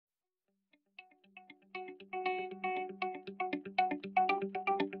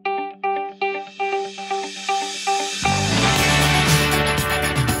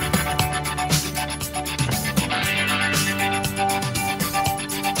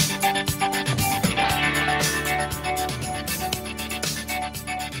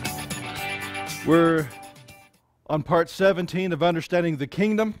We're on part 17 of Understanding the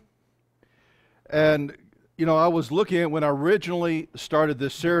Kingdom. And, you know, I was looking at when I originally started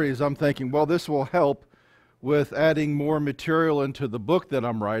this series, I'm thinking, well, this will help with adding more material into the book that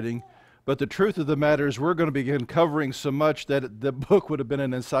I'm writing. But the truth of the matter is we're going to begin covering so much that the book would have been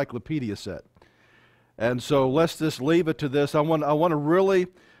an encyclopedia set. And so let's just leave it to this. I want to really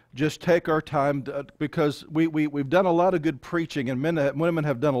just take our time because we've done a lot of good preaching, and men and women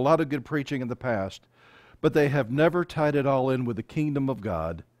have done a lot of good preaching in the past, but they have never tied it all in with the kingdom of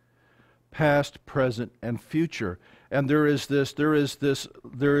God, past, present, and future. And there is this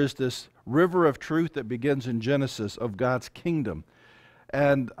river of truth that begins in Genesis of God's kingdom.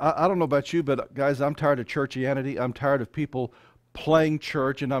 And I don't know about you, but guys, I'm tired of churchianity. I'm tired of people playing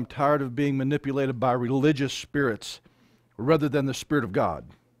church, and I'm tired of being manipulated by religious spirits rather than the Spirit of God.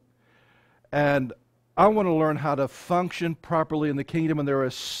 And I want to learn how to function properly in the kingdom, and there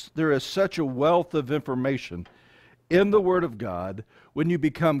is such a wealth of information in the Word of God when you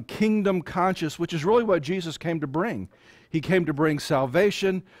become kingdom conscious, which is really what Jesus came to bring. He came to bring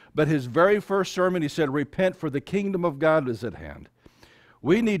salvation, but his very first sermon, he said, repent, for the kingdom of God is at hand.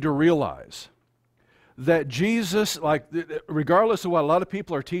 We need to realize that Jesus, like regardless of what a lot of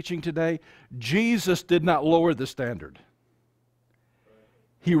people are teaching today, Jesus did not lower the standard.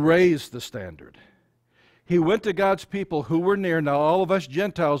 He raised the standard. He went to God's people who were near. Now all of us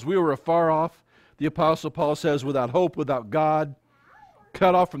Gentiles, we were afar off. The Apostle Paul says, without hope, without God,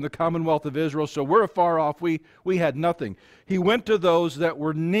 cut off from the commonwealth of Israel. So we're afar off. We had nothing. He went to those that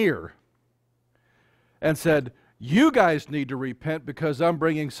were near and said, you guys need to repent because I'm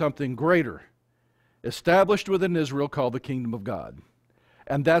bringing something greater, established within Israel, called the kingdom of God.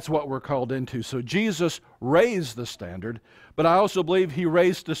 And that's what we're called into. So Jesus raised the standard, but I also believe he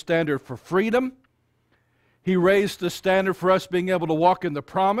raised the standard for freedom. He raised the standard for us being able to walk in the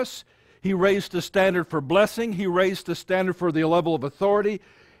promise. He raised the standard for blessing. He raised the standard for the level of authority.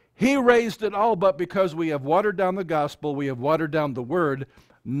 He raised it all, but because we have watered down the gospel, we have watered down the word,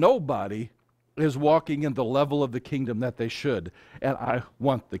 nobody is walking in the level of the kingdom that they should. And I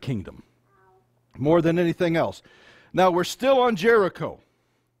want the kingdom more than anything else. Now, we're still on Jericho.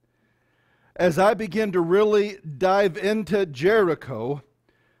 As I begin to really dive into Jericho,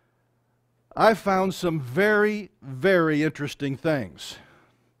 I found some very, very interesting things.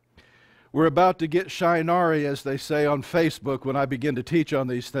 We're about to get Shinar, as they say on Facebook, when I begin to teach on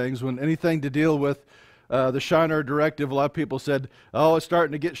these things. When anything to deal with the Shinar Directive, a lot of people said, oh, it's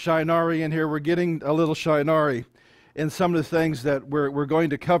starting to get Shinar in here. We're getting a little Shinar in some of the things that we're going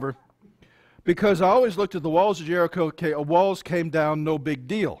to cover. Because I always looked at the walls of Jericho, okay, walls came down, no big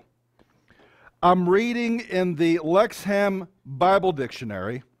deal. I'm reading in the Lexham Bible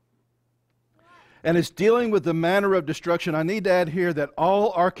Dictionary, and it's dealing with the manner of destruction. I need to add here that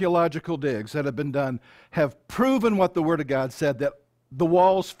all archaeological digs that have been done have proven what the Word of God said, that the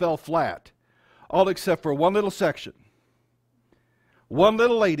walls fell flat, all except for one little section. One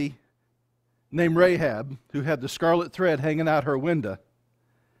little lady named Rahab, who had the scarlet thread hanging out her window.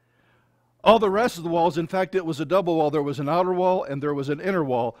 All the rest of the walls, in fact, it was a double wall. There was an outer wall and there was an inner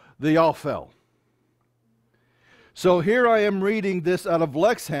wall. They all fell. So here I am reading this out of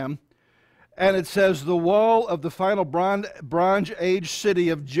Lexham, and it says, the wall of the final Bronze Age city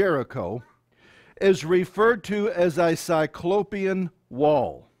of Jericho is referred to as a Cyclopean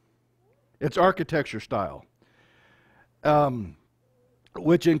wall. It's architecture style,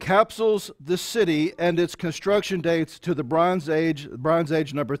 which encapsulates the city, and its construction dates to the Bronze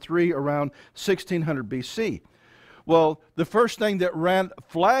Age number 3, around 1600 BC. Well, the first thing that ran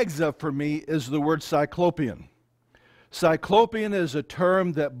flags up for me is the word Cyclopean. Cyclopean is a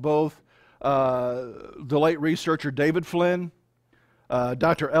term that both the late researcher David Flynn,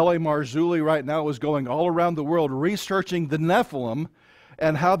 Dr. L.A. Marzulli right now is going all around the world researching the Nephilim,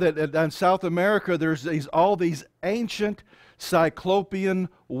 and how that in South America there's all these ancient Cyclopean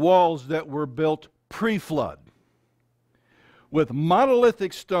walls that were built pre-flood with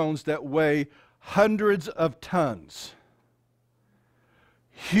monolithic stones that weigh hundreds of tons.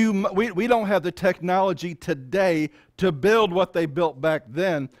 We don't have the technology today to build what they built back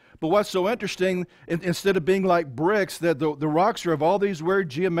then. But what's so interesting, instead of being like bricks, that the rocks are of all these weird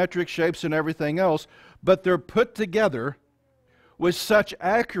geometric shapes and everything else, but they're put together with such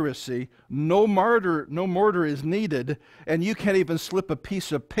accuracy, no mortar is needed, and you can't even slip a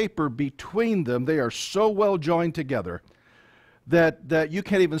piece of paper between them. They are so well joined together that you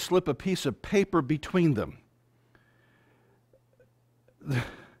can't even slip a piece of paper between them.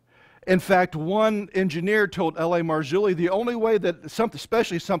 In fact, one engineer told L.A. Marzulli the only way that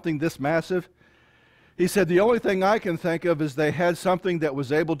especially something this massive, He said, the only thing I can think of is they had something that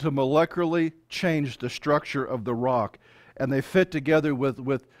was able to molecularly change the structure of the rock, and they fit together with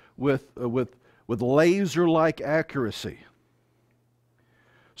laser-like accuracy.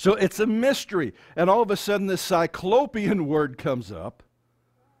 So it's a mystery. And all of a sudden this Cyclopean word comes up,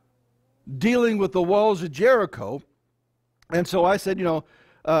 dealing with the walls of Jericho. And so I said,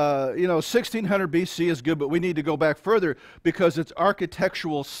 1600 BC is good, but we need to go back further because its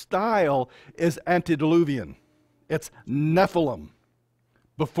architectural style is antediluvian. It's Nephilim,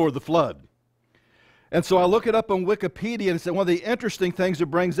 before the flood. And so I look it up on Wikipedia, and said one of the interesting things it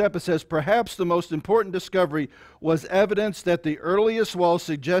brings up, it says, perhaps the most important discovery was evidence that the earliest walls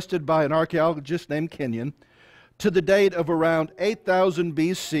suggested by an archaeologist named Kenyon to the date of around 8000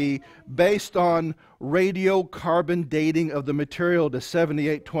 BC, based on radiocarbon dating of the material to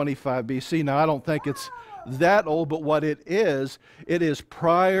 7825 BC. Now, I don't think it's that old, but what it is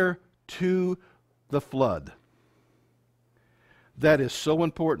prior to the flood. That is so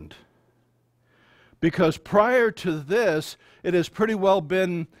important. Because prior to this, it has pretty well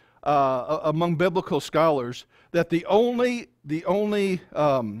been among biblical scholars that the only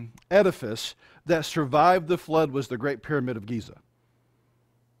edifice that survived the flood was the Great Pyramid of Giza.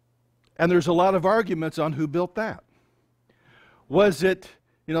 And there's a lot of arguments on who built that. Was it,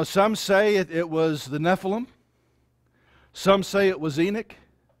 some say it was the Nephilim. Some say it was Enoch.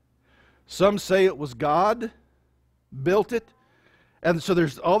 Some say it was God built it. And so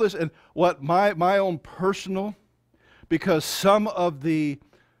there's all this, and what my own personal, because some of the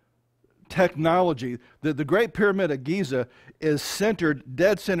technology, the Great Pyramid of Giza is centered,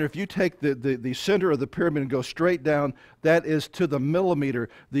 dead center. If you take the center of the pyramid and go straight down, that is to the millimeter,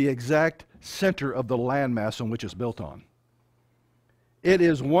 the exact center of the landmass on which it's built on. It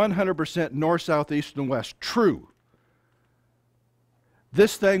is 100% north, south, east, and west. True.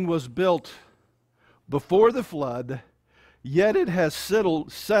 This thing was built before the flood, yet it has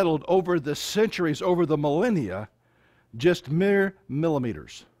settled over the centuries, over the millennia, just mere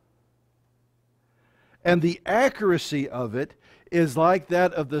millimeters. And the accuracy of it is like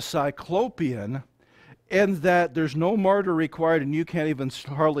that of the Cyclopean, in that there's no mortar required and you can't even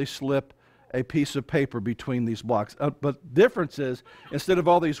hardly slip a piece of paper between these blocks. But the difference is, instead of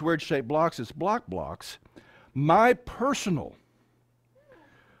all these weird-shaped blocks, it's blocks. My personal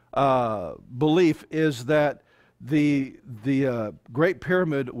belief is that the Great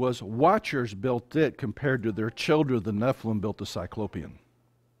Pyramid was watchers built it compared to their children, the Nephilim built the Cyclopean.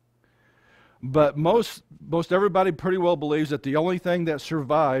 But most everybody pretty well believes that the only thing that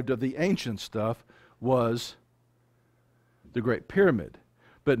survived of the ancient stuff was the Great Pyramid.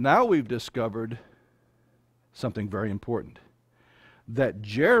 But now we've discovered something very important, that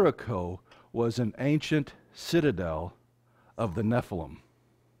Jericho was an ancient citadel of the Nephilim.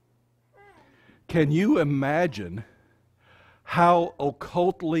 Can you imagine how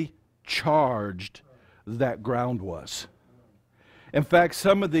occultly charged that ground was? In fact,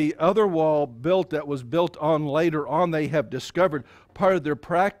 some of the other wall that was built on later on, they have discovered part of their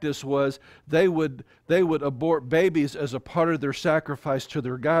practice was they would abort babies as a part of their sacrifice to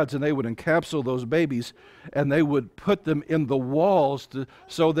their gods, and they would encapsulate those babies and they would put them in the walls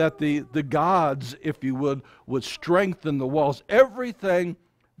so that the gods, if you would strengthen the walls. Everything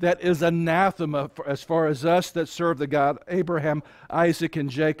that is anathema as far as us that serve the God Abraham, Isaac, and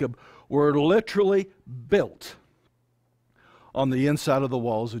Jacob were literally built on the inside of the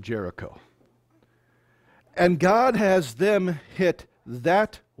walls of Jericho. And God has them hit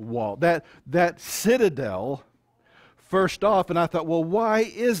that wall, that citadel first off. And I thought, well, why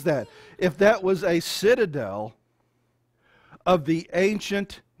is that? If that was a citadel of the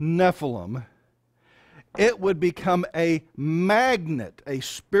ancient Nephilim, it would become a magnet, a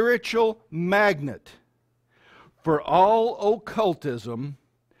spiritual magnet for all occultism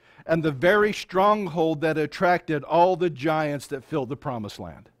and the very stronghold that attracted all the giants that filled the promised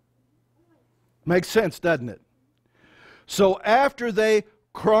land. Makes sense, doesn't it? So after they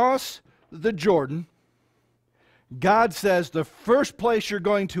cross the Jordan, God says the first place you're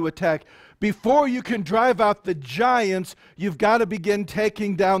going to attack, before you can drive out the giants, you've got to begin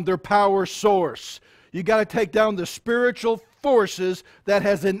taking down their power source. You've got to take down the spiritual forces that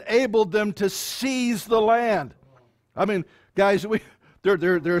has enabled them to seize the land. I mean, guys,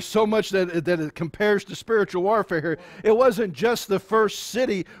 there's so much that it compares to spiritual warfare here. It wasn't just the first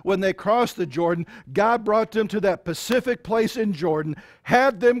city when they crossed the Jordan. God brought them to that Pacific place in Jordan,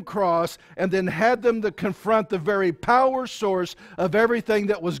 had them cross, and then had them to confront the very power source of everything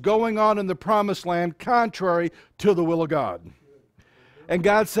that was going on in the promised land, contrary to the will of God. And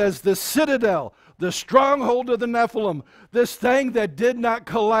God says, the citadel, the stronghold of the Nephilim, this thing that did not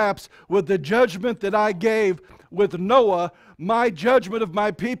collapse with the judgment that I gave with Noah, my judgment of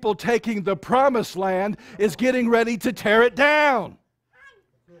my people taking the promised land is getting ready to tear it down.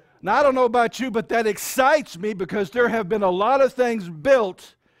 Now, I don't know about you, but that excites me because there have been a lot of things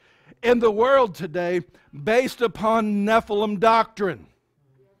built in the world today based upon Nephilim doctrine.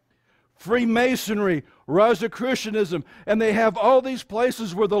 Freemasonry, Rosicrucianism, and they have all these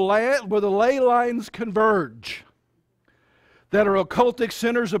places where the ley lines converge that are occultic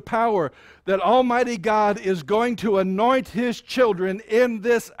centers of power, that Almighty God is going to anoint His children in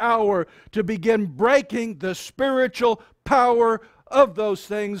this hour to begin breaking the spiritual power of those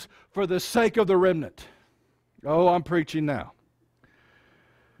things for the sake of the remnant. Oh, I'm preaching now.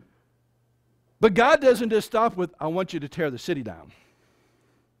 But God doesn't just stop with, I want you to tear the city down.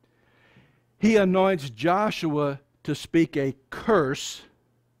 He anoints Joshua to speak a curse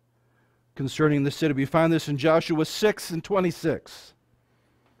concerning the city. We find this in Joshua 6 and 26.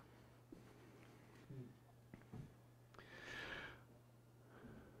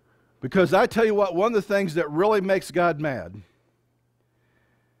 Because I tell you what, one of the things that really makes God mad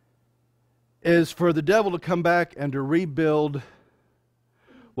is for the devil to come back and to rebuild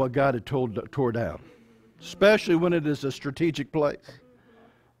what God had tore down, especially when it is a strategic place.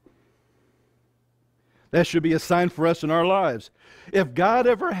 That should be a sign for us in our lives. If God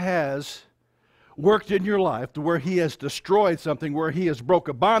ever has worked in your life to where He has destroyed something, where He has broke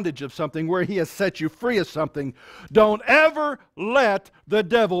a bondage of something, where He has set you free of something, don't ever let the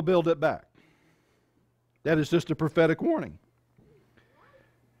devil build it back. That is just a prophetic warning.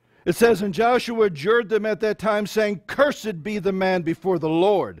 It says, and Joshua adjured them at that time, saying, cursed be the man before the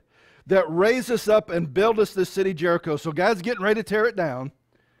Lord that raised us up and built us this city Jericho. So God's getting ready to tear it down.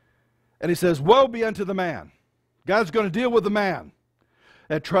 And He says, woe be unto the man. God's going to deal with the man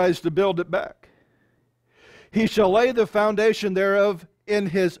that tries to build it back. He shall lay the foundation thereof in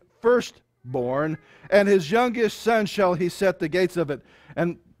his firstborn, and his youngest son shall he set the gates of it.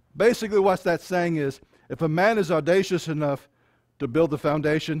 And basically what that's saying is, if a man is audacious enough to build the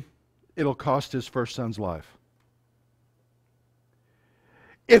foundation, it'll cost his first son's life.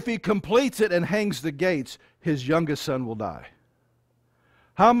 If he completes it and hangs the gates, his youngest son will die.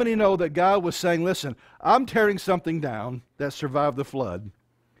 How many know that God was saying, listen, I'm tearing something down that survived the flood,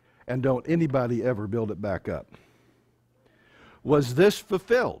 and don't anybody ever build it back up? Was this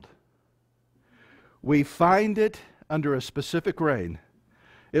fulfilled? We find it under a specific reign.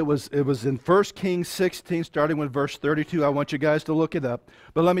 It was in 1 Kings 16, starting with verse 32. I want you guys to look it up,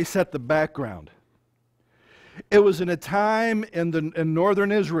 but let me set the background. It was in a time in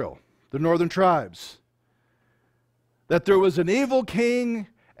northern Israel, the northern tribes, that there was an evil king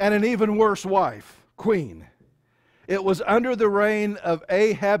and an even worse wife, queen. It was under the reign of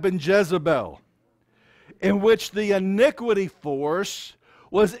Ahab and Jezebel, in which the iniquity force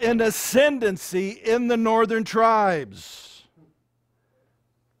was in ascendancy in the northern tribes.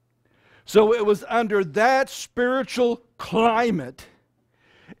 So it was under that spiritual climate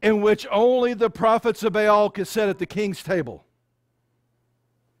in which only the prophets of Baal could sit at the king's table.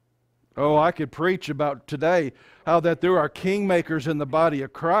 Oh, I could preach about today how that there are kingmakers in the body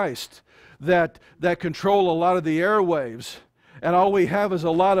of Christ that control a lot of the airwaves. And all we have is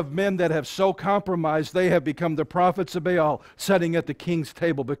a lot of men that have so compromised they have become the prophets of Baal sitting at the king's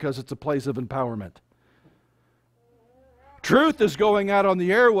table because it's a place of empowerment. Truth is going out on the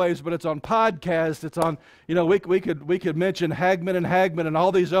airwaves, but it's on podcasts. It's on, we could mention Hagman and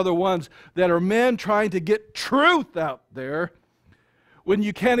all these other ones that are men trying to get truth out there, when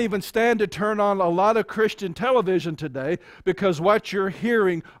you can't even stand to turn on a lot of Christian television today, because what you're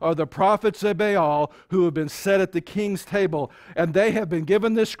hearing are the prophets of Baal who have been set at the king's table, and they have been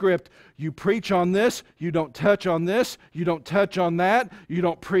given this script. You preach on this, you don't touch on this, you don't touch on that, you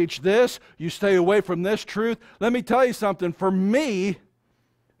don't preach this, you stay away from this truth. Let me tell you something. For me,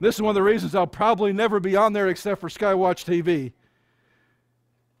 this is one of the reasons I'll probably never be on there except for Skywatch TV,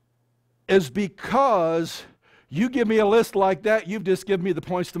 is because you give me a list like that, you've just given me the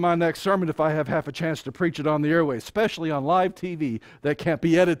points to my next sermon if I have half a chance to preach it on the airways, especially on live TV that can't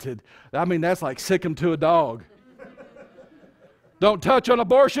be edited. I mean, that's like sick 'em to a dog. Don't touch on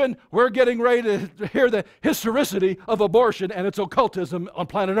abortion. We're getting ready to hear the historicity of abortion and its occultism on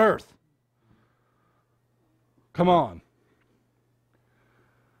planet Earth. Come on.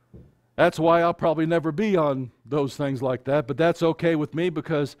 That's why I'll probably never be on those things like that, but that's okay with me,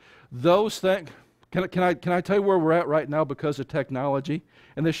 because those things... Can I tell you where we're at right now because of technology?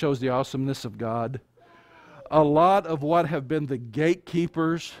 And this shows the awesomeness of God. A lot of what have been the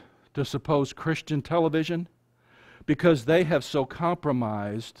gatekeepers to supposed Christian television, because they have so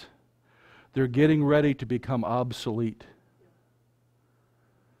compromised They're getting ready to become obsolete.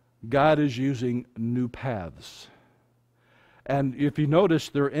 God is using new paths. And if you notice,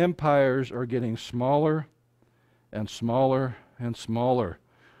 their empires are getting smaller and smaller and smaller.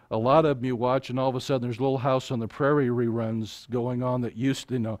 A lot of them you watch, and all of a sudden there's Little House on the Prairie reruns going on that used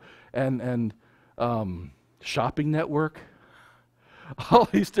to, and Shopping Network. All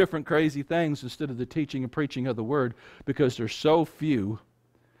these different crazy things instead of the teaching and preaching of the Word, because there's so few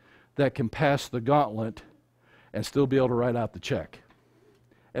that can pass the gauntlet and still be able to write out the check.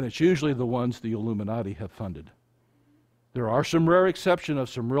 And it's usually the ones the Illuminati have funded. There are some rare exceptions of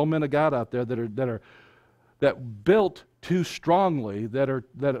some real men of God out there that built too strongly,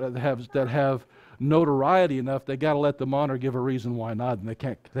 that have notoriety enough. They got to let them on or give a reason why not,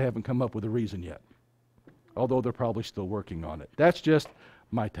 and they haven't come up with a reason yet. Although they're probably still working on it. That's just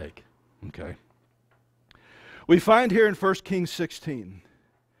my take. Okay. We find here in 1 Kings 16,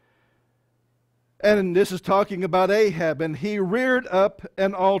 and this is talking about Ahab, and he reared up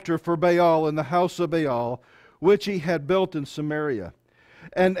an altar for Baal in the house of Baal, which he had built in Samaria.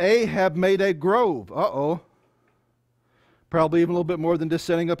 And Ahab made a grove. Probably even a little bit more than just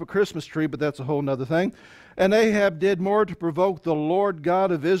setting up a Christmas tree, but that's a whole other thing. And Ahab did more to provoke the Lord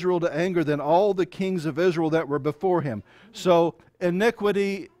God of Israel to anger than all the kings of Israel that were before him. So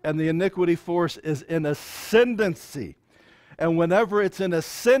iniquity and the iniquity force is in ascendancy. And whenever it's in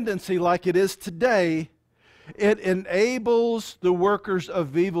ascendancy like it is today, it enables the workers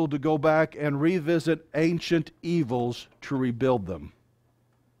of evil to go back and revisit ancient evils to rebuild them.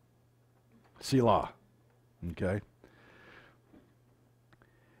 Selah. Okay.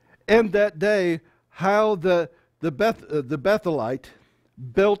 And that day, how the Bethelite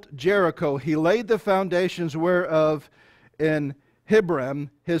built Jericho. He laid the foundations whereof in Hebron,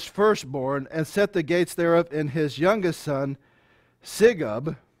 his firstborn, and set the gates thereof in his youngest son,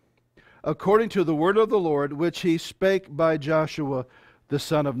 Segub, according to the word of the Lord, which he spake by Joshua, the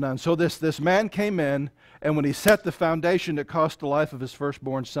son of Nun. So this man came in, and when he set the foundation, it cost the life of his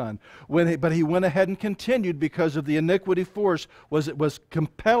firstborn son. But he went ahead and continued because of the iniquity force was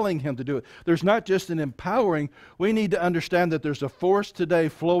compelling him to do it. There's not just an empowering. We need to understand that there's a force today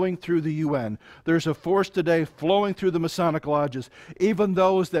flowing through the UN. There's a force today flowing through the Masonic lodges. Even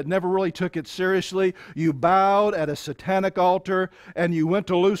those that never really took it seriously, you bowed at a satanic altar and you went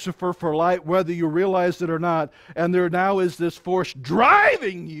to Lucifer for light, whether you realized it or not. And there now is this force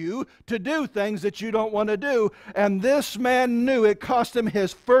driving you to do things that you don't want to do. And this man knew it cost him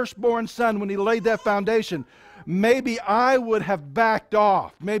his firstborn son when he laid that foundation. Maybe I would have backed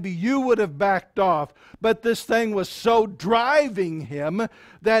off. Maybe you would have backed off. But this thing was so driving him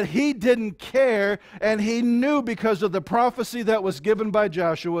that he didn't care, and he knew because of the prophecy that was given by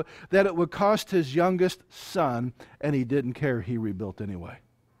Joshua that it would cost his youngest son, and he didn't care. He rebuilt anyway.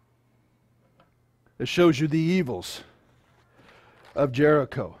 It shows you the evils of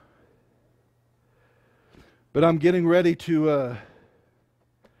Jericho. But I'm getting ready to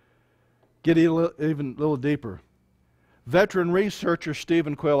get even a little deeper. Veteran researcher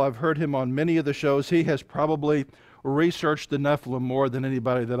Stephen Quayle, I've heard him on many of the shows. He has probably researched the Nephilim more than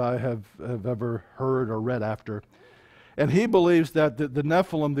anybody that I have ever heard or read after. And he believes that the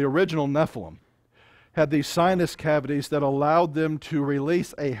Nephilim, the original Nephilim, had these sinus cavities that allowed them to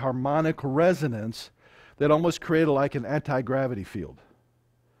release a harmonic resonance that almost created like an anti-gravity field.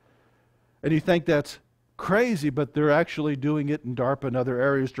 And you think that's crazy, but they're actually doing it in DARPA and other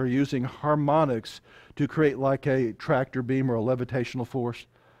areas. They're using harmonics to create like a tractor beam or a levitational force.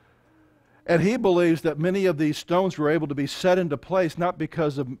 And he believes that many of these stones were able to be set into place not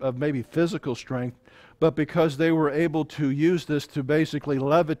because of maybe physical strength, but because they were able to use this to basically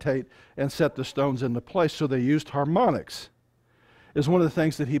levitate and set the stones into place. So they used harmonics. Is one of the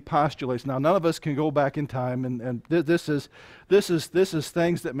things that he postulates. Now, none of us can go back in time, and this is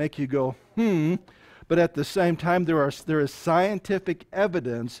things that make you go, But at the same time, there is scientific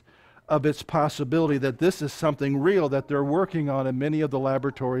evidence of its possibility that this is something real that they're working on in many of the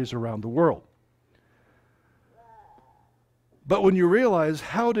laboratories around the world. But when you realize,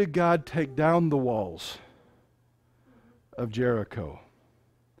 how did God take down the walls of Jericho?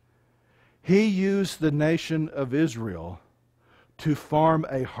 He used the nation of Israel to form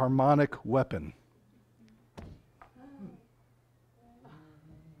a harmonic weapon.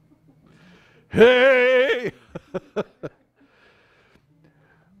 Hey!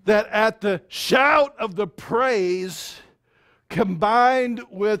 That at the shout of the praise, combined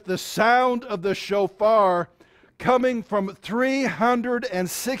with the sound of the shofar, coming from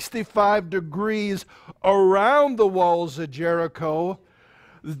 365 degrees around the walls of Jericho,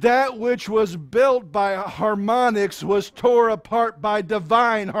 That which was built by harmonics was tore apart by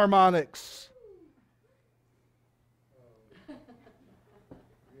divine harmonics.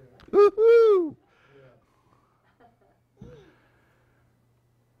 Woo-hoo!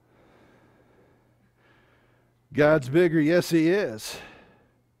 God's bigger, yes, He is.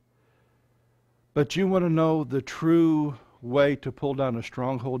 But you want to know the true way to pull down a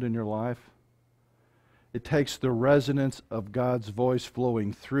stronghold in your life? It takes the resonance of God's voice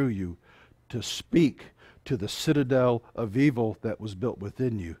flowing through you to speak to the citadel of evil that was built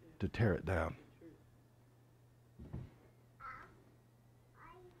within you to tear it down.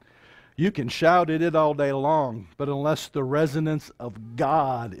 You can shout at it all day long, but unless the resonance of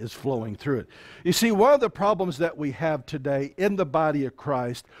God is flowing through it. You see, one of the problems that we have today in the body of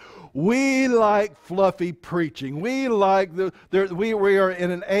Christ, we like fluffy preaching. We like we are in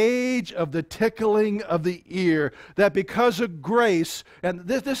an age of the tickling of the ear, that because of grace, and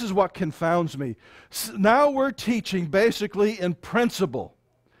this is what confounds me. Now we're teaching basically in principle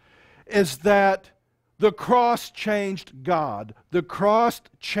is that the cross changed God. The cross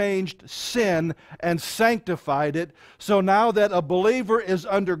changed sin and sanctified it. So now that a believer is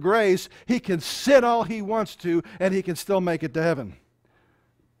under grace, he can sin all he wants to and he can still make it to heaven.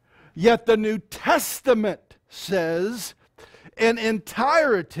 Yet the New Testament says in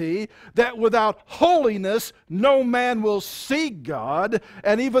entirety that without holiness no man will see God.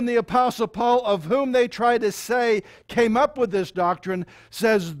 And even the Apostle Paul, of whom they try to say came up with this doctrine,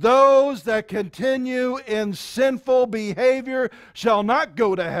 says those that continue in sinful behavior shall not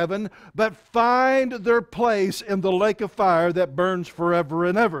go to heaven, but find their place in the lake of fire that burns forever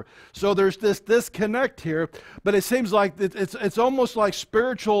and ever. So there's this disconnect here, but it seems like it's almost like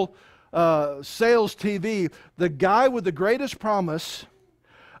spiritual sales TV. The guy with the greatest promise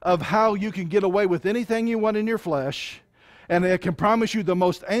of how you can get away with anything you want in your flesh, and it can promise you the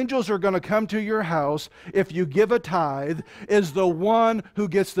most angels are going to come to your house if you give a tithe, is the one who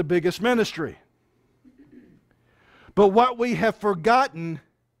gets the biggest ministry. But what we have forgotten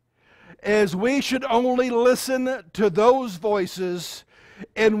is we should only listen to those voices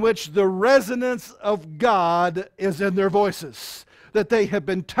in which the resonance of God is in their voices. That they have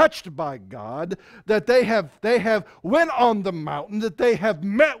been touched by God, that they have went on the mountain, that they have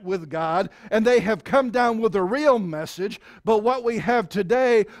met with God, and they have come down with a real message. But what we have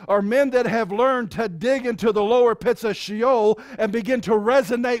today are men that have learned to dig into the lower pits of Sheol and begin to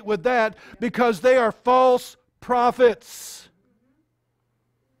resonate with that because they are false prophets.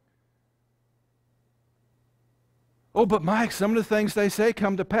 Oh, but Mike, some of the things they say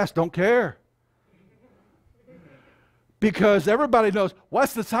come to pass. Don't care. Because everybody knows,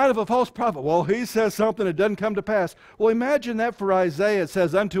 what's the sign of a false prophet? Well, he says something that doesn't come to pass. Well, imagine that for Isaiah. It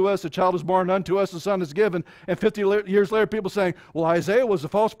says, unto us a child is born, unto us a son is given. And 50 years later, people saying, well, Isaiah was a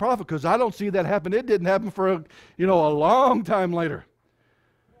false prophet, because I don't see that happen. It didn't happen for a long time later.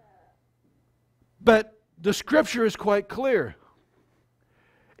 But the scripture is quite clear.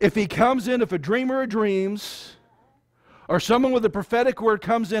 If he comes in, if a dreamer of dreams, or someone with a prophetic word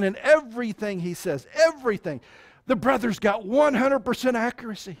comes in, and everything he says, everything, the brother's got 100%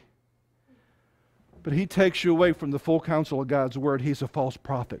 accuracy. But he takes you away from the full counsel of God's word. He's a false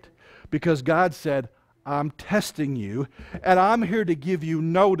prophet. Because God said, I'm testing you, and I'm here to give you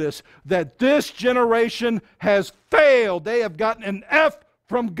notice that this generation has failed. They have gotten an F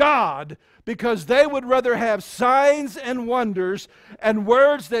from God because they would rather have signs and wonders and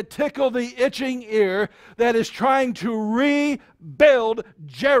words that tickle the itching ear that is trying to rebuild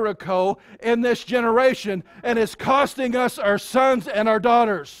Jericho in this generation, and it's costing us our sons and our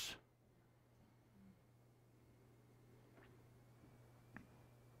daughters.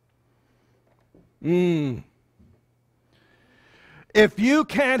 If you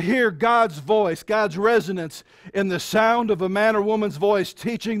can't hear God's voice, God's resonance in the sound of a man or woman's voice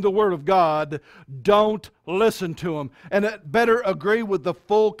teaching the Word of God, don't listen to them. And it better agree with the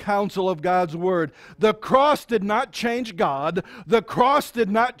full counsel of God's Word. The cross did not change God. The cross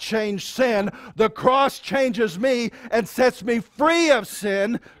did not change sin. The cross changes me and sets me free of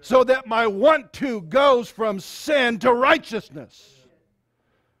sin so that my want to goes from sin to righteousness.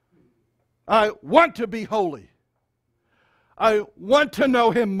 I want to be holy. I want to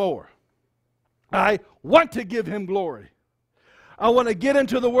know Him more. I want to give Him glory. I want to get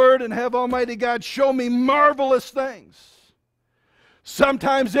into the Word and have Almighty God show me marvelous things.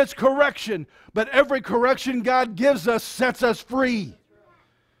 Sometimes it's correction, but every correction God gives us sets us free.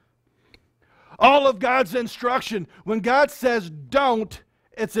 All of God's instruction, when God says don't,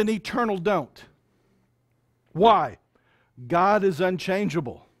 it's an eternal don't. Why? God is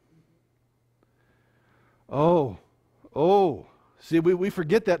unchangeable. Oh, See, we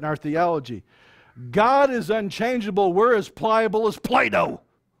forget that in our theology. God is unchangeable. We're as pliable as Play-Doh.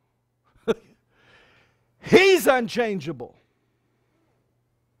 He's unchangeable.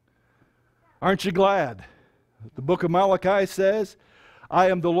 Aren't you glad? The book of Malachi says, I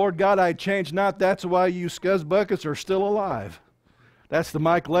am the Lord God, I change not. That's why you scuzz buckets are still alive. That's the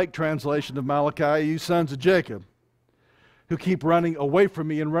Mike Lake translation of Malachi, you sons of Jacob, who keep running away from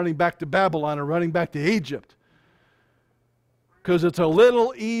me and running back to Babylon and running back to Egypt. Because it's a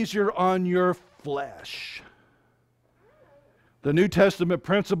little easier on your flesh. The New Testament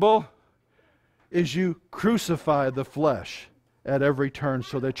principle is you crucify the flesh at every turn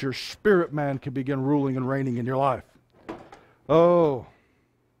so that your spirit man can begin ruling and reigning in your life. Oh.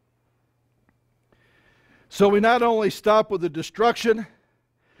 So we not only stop with the destruction,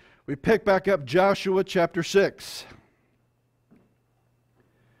 we pick back up Joshua chapter 6.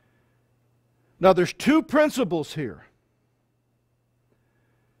 Now there's two principles here.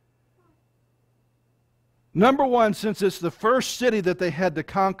 Number one, since it's the first city that they had to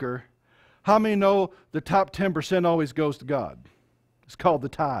conquer, how many know the top 10% always goes to God? It's called the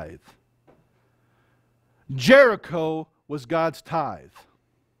tithe. Jericho was God's tithe.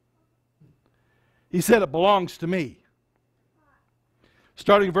 He said, it belongs to me.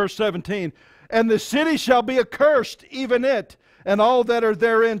 Starting in verse 17, and the city shall be accursed, even it, and all that are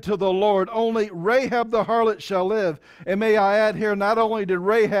therein to the Lord. Only Rahab the harlot shall live. And may I add here, not only did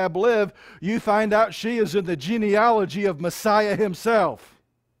Rahab live, you find out she is in the genealogy of Messiah himself.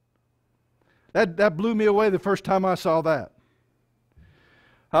 That blew me away the first time I saw that.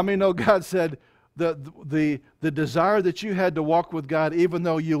 How many know God said the desire that you had to walk with God even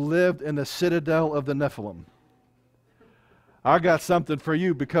though you lived in the citadel of the Nephilim? I got something for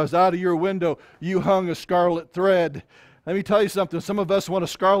you because out of your window you hung a scarlet thread. Let me tell you something. Some of us want a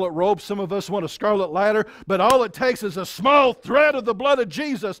scarlet robe. Some of us want a scarlet ladder. But all it takes is a small thread of the blood of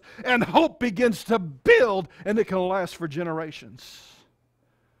Jesus and hope begins to build and it can last for generations.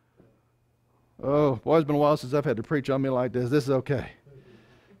 Oh, boy, it's been a while since I've had to preach on me like this. This is okay.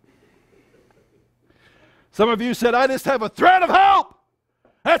 Some of you said, I just have a thread of hope.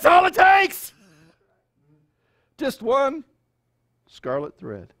 That's all it takes. Just one scarlet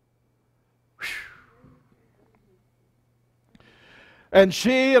thread. Whew. And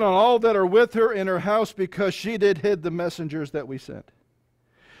she and all that are with her in her house, because she did hid the messengers that we sent.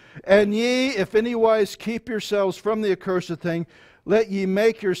 And ye, if anywise keep yourselves from the accursed thing, let ye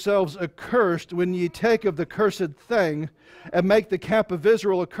make yourselves accursed when ye take of the cursed thing, and make the camp of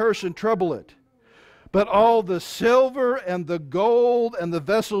Israel accursed and trouble it. But all the silver and the gold and the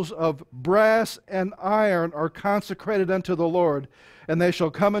vessels of brass and iron are consecrated unto the Lord, and they shall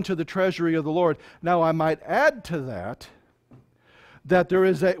come into the treasury of the Lord. Now I might add to that there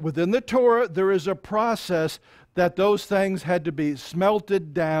is within the Torah, there is a process that those things had to be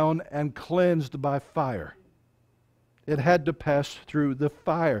smelted down and cleansed by fire. It had to pass through the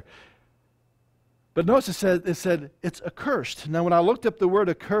fire. But notice it said it's accursed. Now when I looked up the word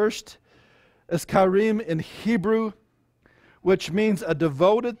accursed, it's karim in Hebrew, which means a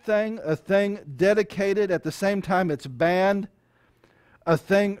devoted thing, a thing dedicated. At the same time, it's banned, a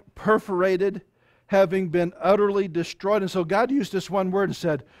thing perforated, having been utterly destroyed. And so God used this one word and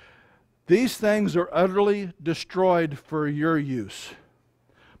said, these things are utterly destroyed for your use,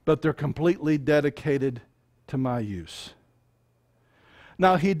 but they're completely dedicated to my use.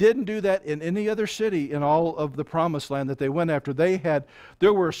 Now, he didn't do that in any other city in all of the promised land that they went after.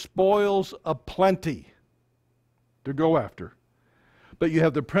 There were spoils aplenty to go after. But you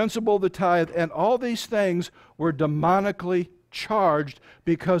have the principle of the tithe, and all these things were demonically charged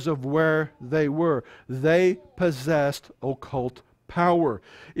because of where they were. They possessed occult power.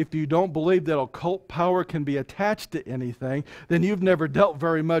 If you don't believe that occult power can be attached to anything, then you've never dealt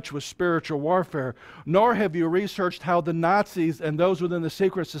very much with spiritual warfare, nor have you researched how the Nazis and those within the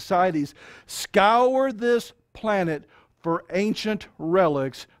secret societies scour this planet for ancient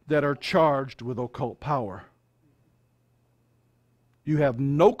relics that are charged with occult power. You have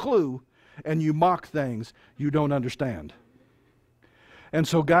no clue, and you mock things you don't understand. And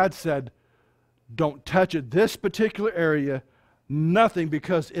so God said, don't touch it. This particular area, nothing,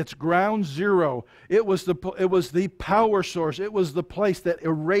 because it's ground zero. It was the power source. It was the place that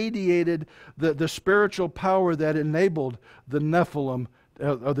irradiated the spiritual power that enabled the Nephilim,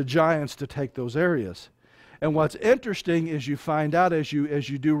 or the giants, to take those areas. And what's interesting is you find out as you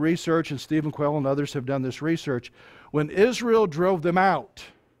do research, and Stephen Quayle and others have done this research, when Israel drove them out.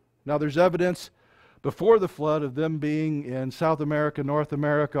 Now there's evidence before the flood of them being in South America, North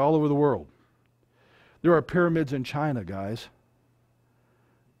America, all over the world. There are pyramids in China, guys,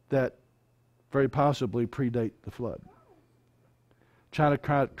 that very possibly predate the flood. China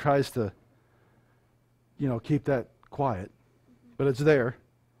tries to, keep that quiet, but it's there.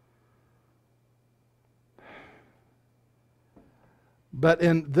 But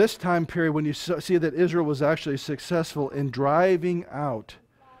in this time period, when you see that Israel was actually successful in driving out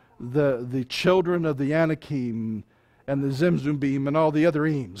the children of the Anakim and the Zimzumbim and all the other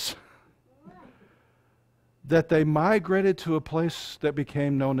Eames, that they migrated to a place that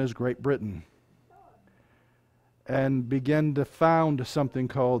became known as Great Britain and began to found something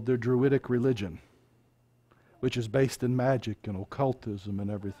called the Druidic religion, which is based in magic and occultism and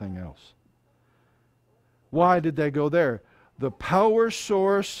everything else. Why did they go there? The power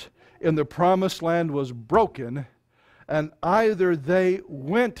source in the promised land was broken, and either they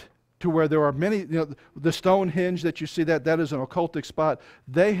went to where there are many, the Stonehenge that you see, that is an occultic spot.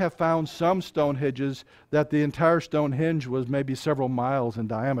 They have found some Stonehenges that the entire Stonehenge was maybe several miles in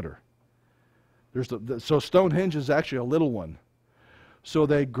diameter. So Stonehenge is actually a little one. So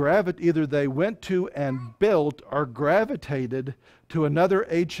either they went to and built or gravitated to another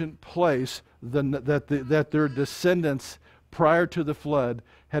ancient place that their descendants prior to the flood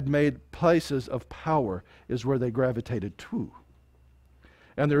had made places of power, is where they gravitated to.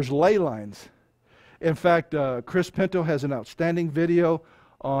 And there's ley lines. In fact, Chris Pinto has an outstanding video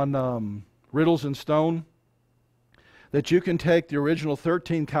on Riddles in Stone, that you can take the original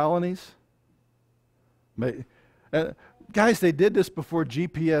 13 colonies. Guys, they did this before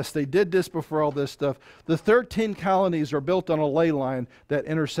GPS. They did this before all this stuff. The 13 colonies are built on a ley line that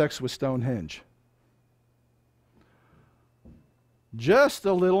intersects with Stonehenge. Just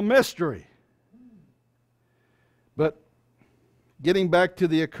a little mystery. But getting back to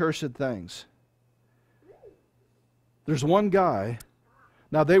the accursed things. There's one guy.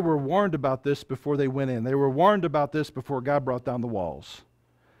 Now, they were warned about this before they went in. They were warned about this before God brought down the walls.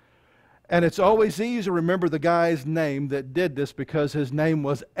 And it's always easy to remember the guy's name that did this, because his name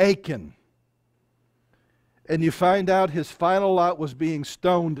was Achan. And you find out his final lot was being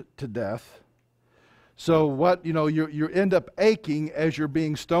stoned to death. So you end up aching as you're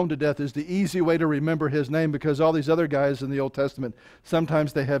being stoned to death is the easy way to remember his name, because all these other guys in the Old Testament,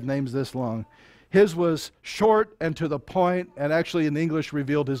 sometimes they have names this long. His was short and to the point, and actually in English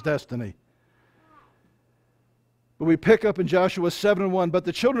revealed his destiny. But we pick up in Joshua 7:1, but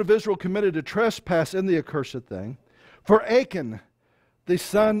the children of Israel committed a trespass in the accursed thing. For Achan, the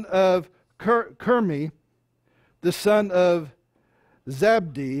son of Kermi, the son of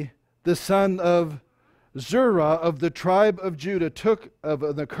Zabdi, the son of Zerah of the tribe of Judah, took of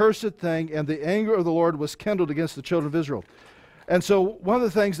an accursed thing, and the anger of the Lord was kindled against the children of Israel. And so one of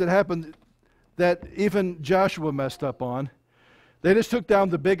the things that happened that even Joshua messed up on, they just took down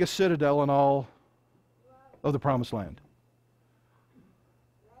the biggest citadel in all of the promised land.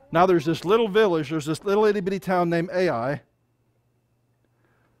 Now there's this little village, there's this little itty bitty town named Ai.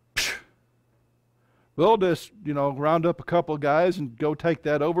 We'll just, round up a couple of guys and go take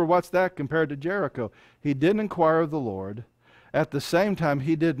that over. What's that compared to Jericho? He didn't inquire of the Lord. At the same time,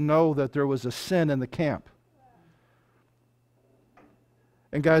 he didn't know that there was a sin in the camp.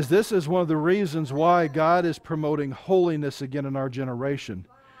 And guys, this is one of the reasons why God is promoting holiness again in our generation,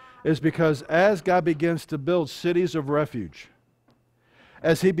 is because as God begins to build cities of refuge,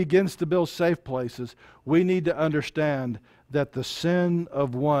 as He begins to build safe places, we need to understand that the sin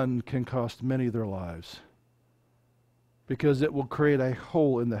of one can cost many their lives, because it will create a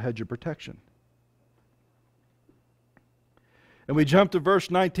hole in the hedge of protection. And we jump to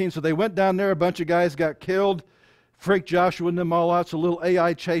verse 19. So they went down there, a bunch of guys got killed, freaked Joshua and them all out, so little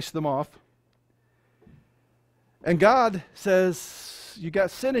Ai chased them off. And God says, you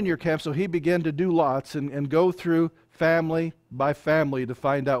got sin in your camp, so He began to do lots and go through family by family to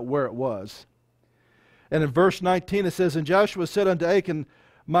find out where it was. And in verse 19 it says, and Joshua said unto Achan,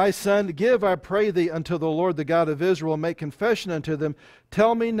 my son, give, I pray thee, unto the Lord the God of Israel, and make confession unto them.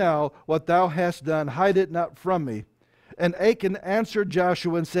 Tell me now what thou hast done, hide it not from me. And Achan answered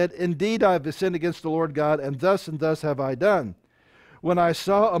Joshua and said, indeed I have sinned against the Lord God, and thus have I done. When I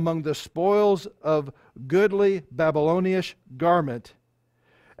saw among the spoils of goodly Babylonish garment,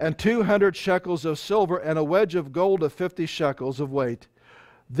 and 200 shekels of silver, and a wedge of gold of 50 shekels of weight,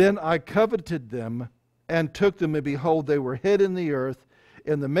 then I coveted them, and took them, and behold, they were hid in the earth,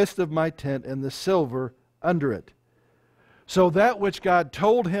 in the midst of my tent, and the silver under it. So that which God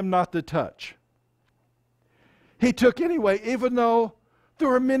told him not to touch, he took anyway, even though there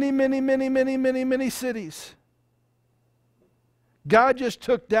were many cities. God just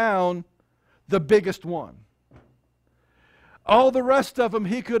took down the biggest one. All the rest of them,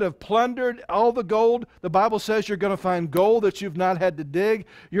 he could have plundered. All the gold, the Bible says you're going to find gold that you've not had to dig.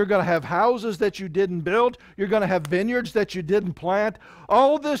 You're going to have houses that you didn't build. You're going to have vineyards that you didn't plant.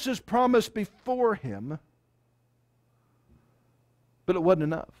 All this is promised before him. But it wasn't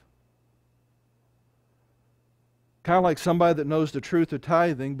enough. Kind of like somebody that knows the truth of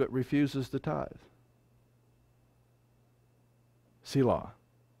tithing but refuses to tithe. Selah.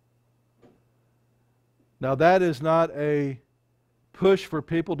 Now that is not a push for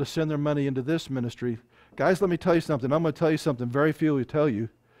people to send their money into this ministry. Guys, let me tell you something. I'm going to tell you something very few will tell you.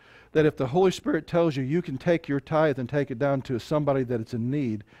 That if the Holy Spirit tells you, you can take your tithe and take it down to somebody that is in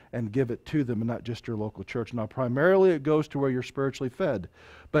need and give it to them, and not just your local church. Now, primarily it goes to where you're spiritually fed.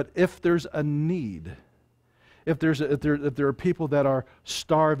 But if there's a need, if there are people that are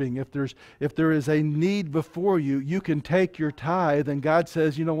starving, if there is a need before you, you can take your tithe, and God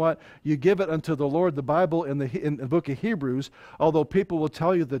says, you know what? You give it unto the Lord. The Bible in the book of Hebrews, although people will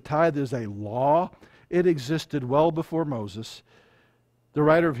tell you the tithe is a law, it existed well before Moses. The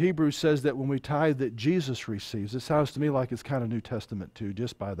writer of Hebrews says that when we tithe that Jesus receives. It sounds to me like it's kind of New Testament too,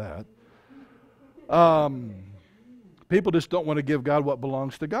 just by that. People just don't want to give God what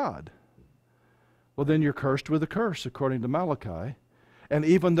belongs to God. Well, then you're cursed with a curse, according to Malachi. And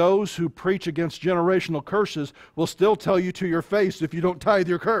even those who preach against generational curses will still tell you to your face, if you don't tithe,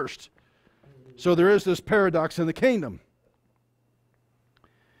 you're cursed. So there is this paradox in the kingdom.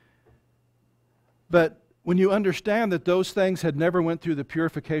 But when you understand that those things had never went through the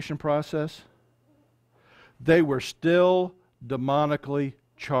purification process, they were still demonically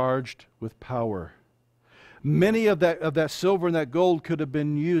charged with power. Many of that silver and that gold could have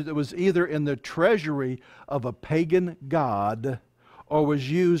been used. It was either in the treasury of a pagan god or was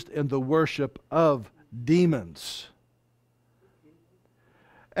used in the worship of demons.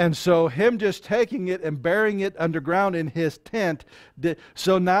 And so him just taking it and burying it underground in his tent,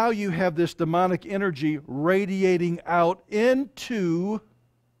 so now you have this demonic energy radiating out into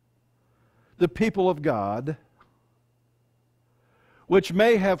the people of God, which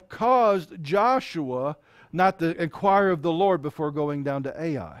may have caused Joshua not to inquire of the Lord before going down to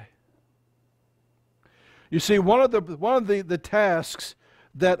Ai. You see, one of the tasks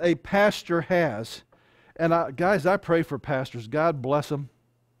that a pastor has, and guys, I pray for pastors. God bless them.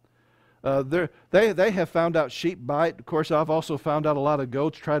 They have found out sheep bite. Of course, I've also found out a lot of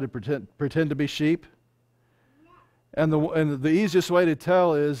goats try to pretend to be sheep. And the easiest way to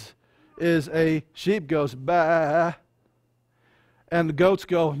tell is a sheep goes bah, and the goats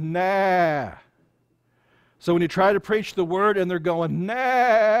go nah. So when you try to preach the word and they're going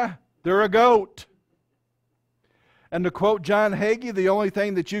nah, they're a goat. And to quote John Hagee, the only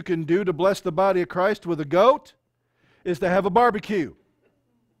thing that you can do to bless the body of Christ with a goat is to have a barbecue.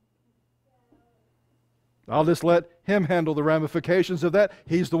 I'll just let him handle the ramifications of that.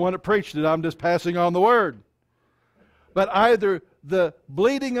 He's the one that preached it. I'm just passing on the word. But either the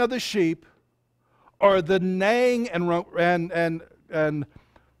bleating of the sheep or the neighing and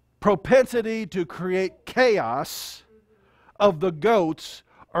propensity to create chaos of the goats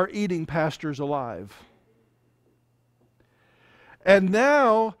are eating pastors alive. And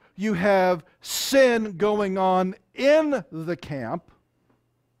now you have sin going on in the camp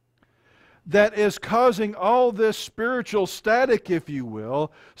that is causing all this spiritual static, if you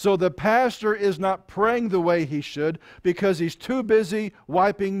will. So the pastor is not praying the way he should because he's too busy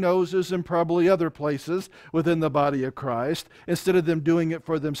wiping noses and probably other places within the body of Christ instead of them doing it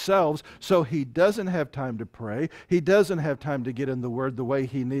for themselves. So he doesn't have time to pray. He doesn't have time to get in the Word the way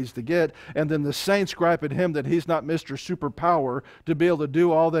he needs to get. And then the saints gripe at him that he's not Mr. Superpower to be able to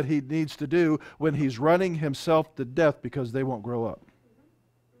do all that he needs to do when he's running himself to death because they won't grow up.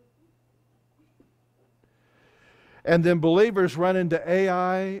 And then believers run into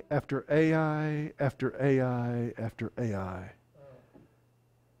Ai after Ai after Ai after Ai.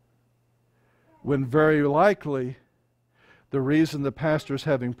 When very likely the reason the pastor's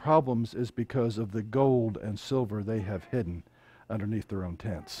having problems is because of the gold and silver they have hidden underneath their own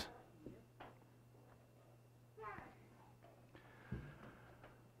tents.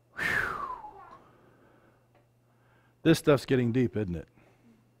 Whew. This stuff's getting deep, isn't it?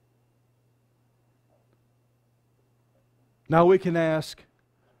 Now we can ask,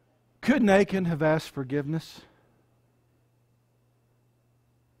 could Achan have asked forgiveness?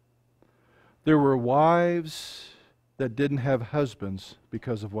 There were wives that didn't have husbands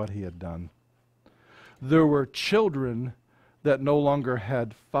because of what he had done. There were children that no longer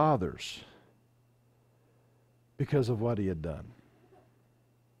had fathers because of what he had done.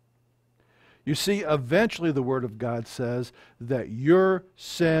 You see, eventually the Word of God says that your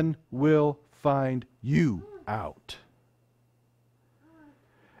sin will find you out.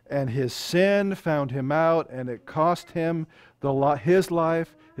 And his sin found him out, and it cost him his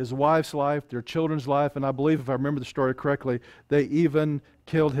life, his wife's life, their children's life, and I believe, if I remember the story correctly, they even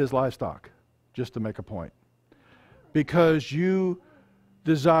killed his livestock, just to make a point. Because you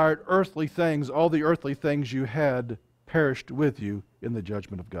desired earthly things, all the earthly things you had perished with you in the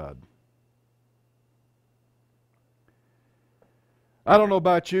judgment of God. I don't know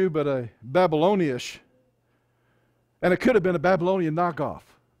about you, but a Babylonish, and it could have been a Babylonian knockoff.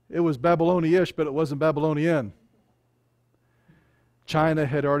 It was Babylonish, but it wasn't Babylonian. China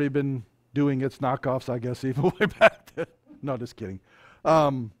had already been doing its knockoffs, I guess, even way back then. No, just kidding.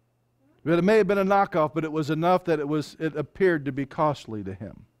 But it may have been a knockoff, but it was enough that it appeared to be costly to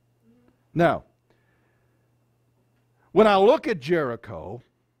him. Now, when I look at Jericho,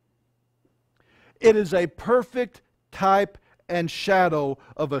 it is a perfect type and shadow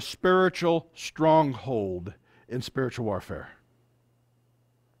of a spiritual stronghold in spiritual warfare.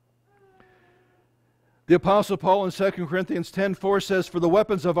 The Apostle Paul in 2 Corinthians 10:4 says, "For the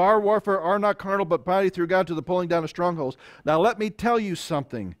weapons of our warfare are not carnal, but mighty through God to the pulling down of strongholds." Now let me tell you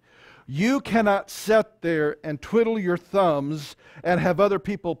something. You cannot sit there and twiddle your thumbs and have other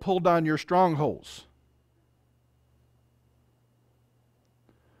people pull down your strongholds.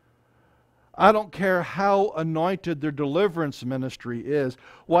 I don't care how anointed their deliverance ministry is.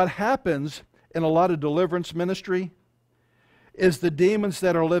 What happens in a lot of deliverance ministry is the demons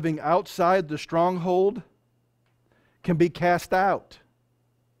that are living outside the stronghold can be cast out.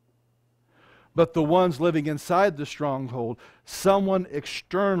 But the ones living inside the stronghold, someone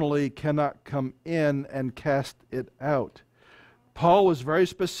externally cannot come in and cast it out. Paul was very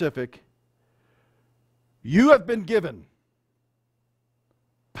specific. You have been given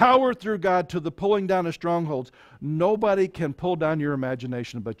power through God to the pulling down of strongholds. Nobody can pull down your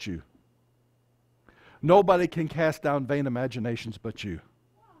imagination but you. Nobody can cast down vain imaginations but you.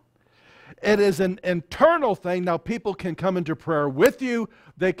 It is an internal thing. Now, people can come into prayer with you.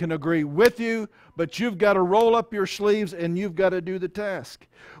 They can agree with you. But you've got to roll up your sleeves and you've got to do the task.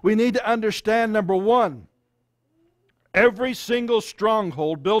 We need to understand, number one, every single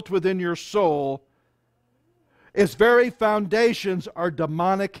stronghold built within your soul, its very foundations are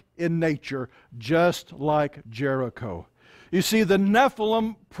demonic in nature, just like Jericho. You see, the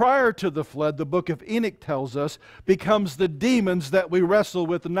Nephilim, prior to the flood, the book of Enoch tells us, becomes the demons that we wrestle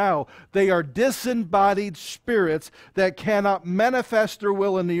with now. They are disembodied spirits that cannot manifest their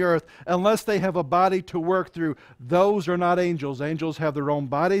will in the earth unless they have a body to work through. Those are not angels. Angels have their own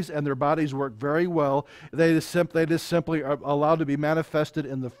bodies, and their bodies work very well. They just simply are allowed to be manifested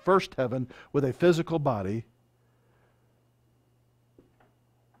in the first heaven with a physical body.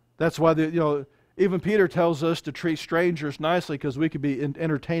 That's why even Peter tells us to treat strangers nicely because we could be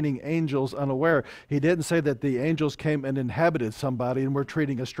entertaining angels unaware. He didn't say that the angels came and inhabited somebody and we're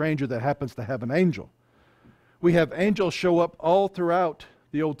treating a stranger that happens to have an angel. We have angels show up all throughout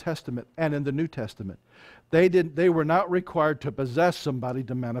the Old Testament and in the New Testament. They were not required to possess somebody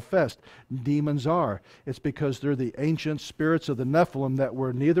to manifest. Demons are. It's because they're the ancient spirits of the Nephilim that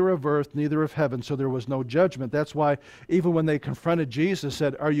were neither of earth, neither of heaven, so there was no judgment. That's why even when they confronted Jesus,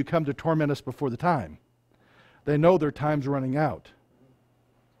 said, "Are you come to torment us before the time?" They know their time's running out.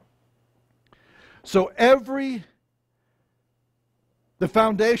 So the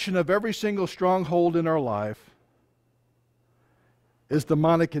foundation of every single stronghold in our life is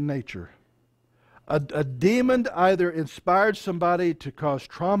demonic in nature. A demon either inspired somebody to cause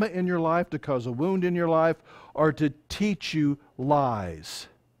trauma in your life, to cause a wound in your life, or to teach you lies.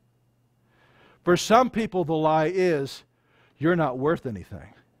 For some people, the lie is, you're not worth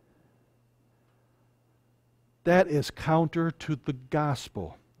anything. That is counter to the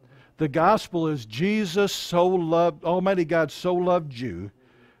gospel. The gospel is Almighty God so loved you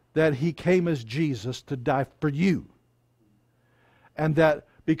that He came as Jesus to die for you. And that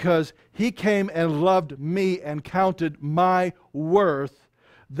because He came and loved me and counted my worth,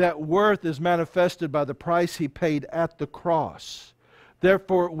 that worth is manifested by the price He paid at the cross.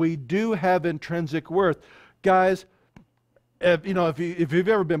 Therefore, we do have intrinsic worth. Guys, if you've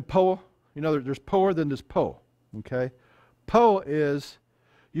ever been poor, there's poor, then there's po. Okay? Po is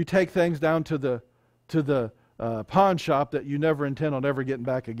you take things down to the pawn shop that you never intend on ever getting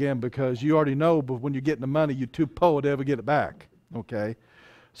back again because you already know, but when you're getting the money, you're too po to ever get it back. Okay?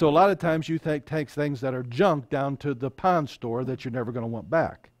 So a lot of times you take things that are junk down to the pawn store that you're never going to want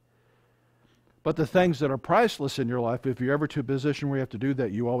back. But the things that are priceless in your life, if you're ever to a position where you have to do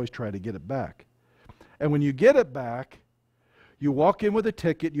that, you always try to get it back. And when you get it back, you walk in with a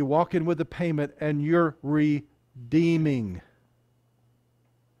ticket, you walk in with a payment, and you're redeeming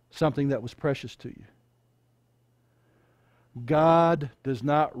something that was precious to you. God does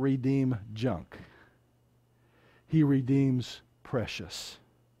not redeem junk. He redeems precious.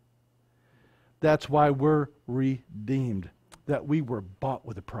 That's why we're redeemed, that we were bought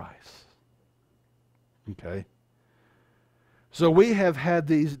with a price. Okay? So we have had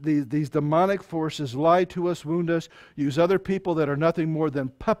these demonic forces lie to us, wound us, use other people that are nothing more than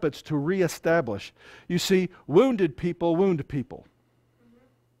puppets to reestablish. You see, wounded people wound people.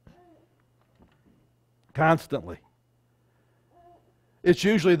 Constantly. It's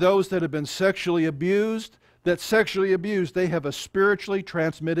usually those that have been sexually abused, they have a spiritually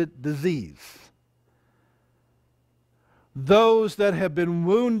transmitted disease. Those that have been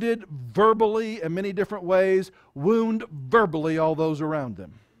wounded verbally in many different ways, wound verbally all those around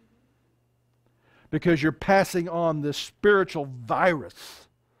them. Because you're passing on this spiritual virus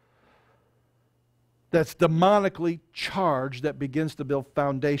that's demonically charged that begins to build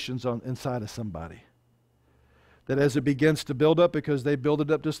foundations inside of somebody. That as it begins to build up, because they build it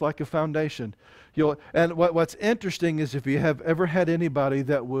up just like a foundation. And what's interesting is if you have ever had anybody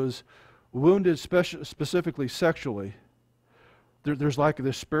that was wounded specifically sexually, there's like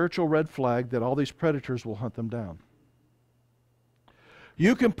this spiritual red flag that all these predators will hunt them down.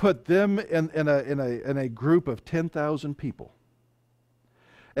 You can put them in a group of 10,000 people.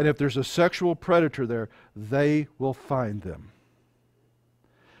 And if there's a sexual predator there, they will find them.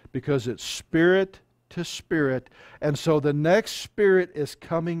 Because it's spirit to spirit. And so the next spirit is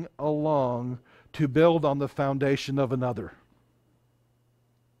coming along to build on the foundation of another.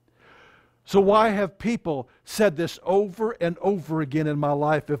 So why have people said this over and over again in my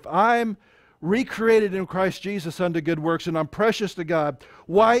life? If I'm recreated in Christ Jesus unto good works and I'm precious to God,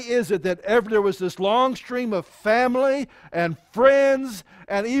 why is it that there was this long stream of family and friends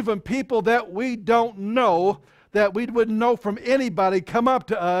and even people that we don't know, that we wouldn't know from anybody, come up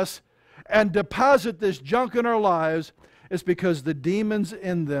to us and deposit this junk in our lives? It's because the demons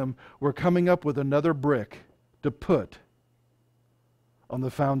in them were coming up with another brick to put on the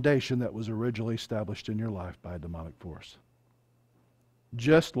foundation that was originally established in your life by a demonic force.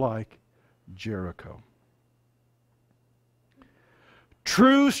 Just like Jericho.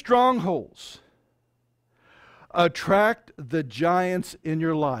 True strongholds attract the giants in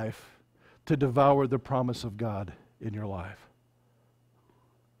your life to devour the promise of God in your life.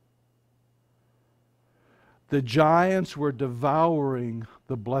 The giants were devouring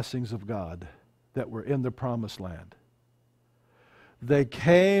the blessings of God that were in the promised land. They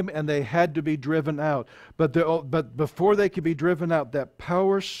came and they had to be driven out. But before they could be driven out, that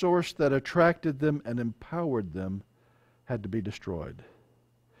power source that attracted them and empowered them had to be destroyed.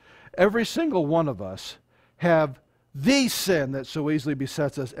 Every single one of us have the sin that so easily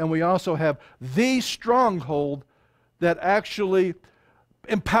besets us, and we also have the stronghold that actually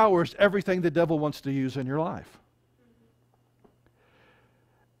empowers everything the devil wants to use in your life.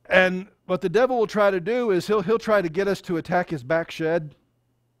 And what the devil will try to do is he'll try to get us to attack his back shed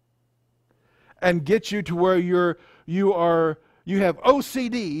and get you to where you have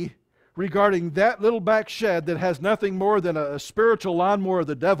OCD regarding that little back shed that has nothing more than a spiritual lawnmower of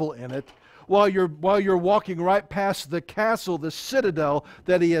the devil in it, while you're walking right past the castle, the citadel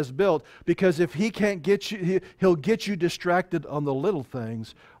that he has built. Because if he can't get you, he'll get you distracted on the little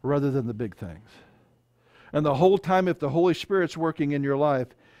things rather than the big things. And the whole time, if the Holy Spirit's working in your life,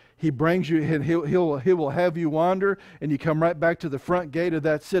 he brings you, and he will have you wander, and you come right back to the front gate of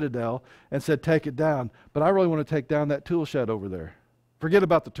that citadel and said, take it down. But I really want to take down that tool shed over there. Forget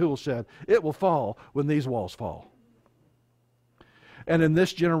about the tool shed. It will fall when these walls fall. And in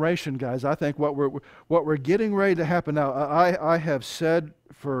this generation, guys, I think what we're getting ready to happen now, I have said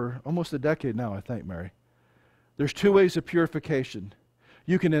for almost a decade now, I think, Mary, there's two ways of purification.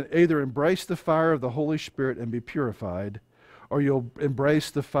 You can either embrace the fire of the Holy Spirit and be purified, or you'll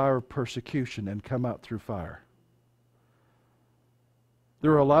embrace the fire of persecution and come out through fire.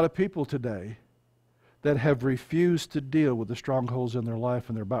 There are a lot of people today that have refused to deal with the strongholds in their life,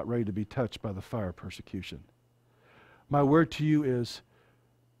 and they're about ready to be touched by the fire of persecution. My word to you is,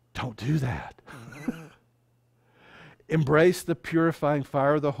 don't do that. Embrace the purifying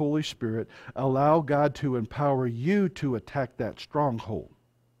fire of the Holy Spirit. Allow God to empower you to attack that stronghold.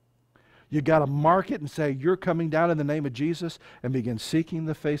 You got to mark it and say, you're coming down in the name of Jesus, and begin seeking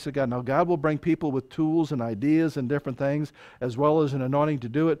the face of God. Now, God will bring people with tools and ideas and different things, as well as an anointing to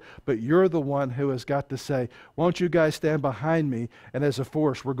do it, but you're the one who has got to say, won't you guys stand behind me, and as a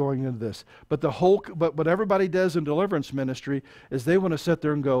force, we're going into this. But what everybody does in deliverance ministry is they want to sit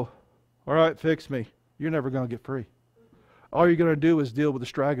there and go, all right, fix me. You're never going to get free. All you're going to do is deal with the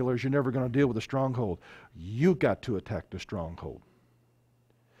stragglers. You're never going to deal with the stronghold. You got to attack the stronghold.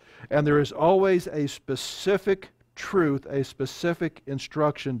 And there is always a specific truth, a specific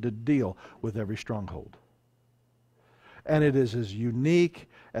instruction to deal with every stronghold. And it is as unique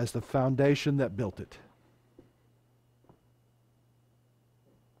as the foundation that built it.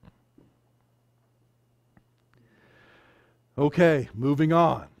 Okay, moving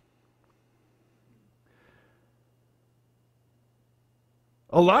on.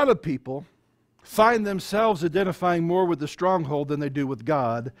 A lot of people find themselves identifying more with the stronghold than they do with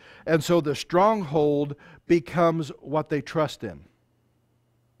God, and so the stronghold becomes what they trust in.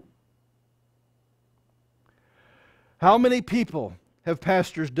 How many people have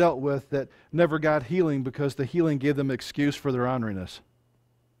pastors dealt with that never got healing because the healing gave them excuse for their orneriness?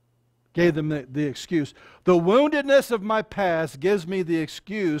 Gave them the excuse. The woundedness of my past gives me the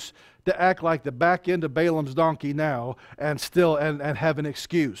excuse to act like the back end of Balaam's donkey now and still and have an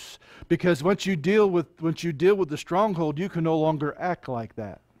excuse. Because once you deal with the stronghold, you can no longer act like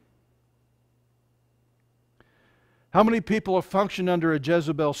that. How many people have functioned under a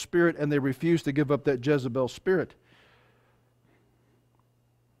Jezebel spirit and they refuse to give up that Jezebel spirit?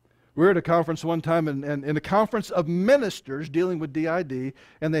 We were at a conference one time, and in a conference of ministers dealing with DID,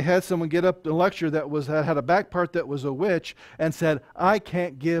 and they had someone get up and lecture that had a back part that was a witch and said, I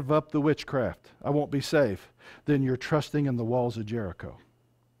can't give up the witchcraft. I won't be safe. Then you're trusting in the walls of Jericho.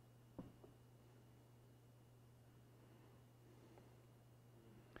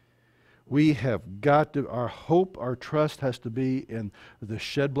 We have got to, our hope, our trust has to be in the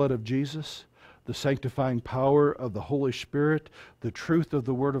shed blood of Jesus, the sanctifying power of the Holy Spirit, the truth of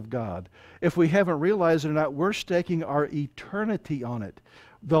the Word of God. If we haven't realized it or not, we're staking our eternity on it.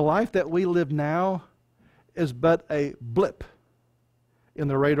 The life that we live now is but a blip in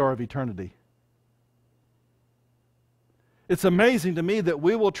the radar of eternity. It's amazing to me that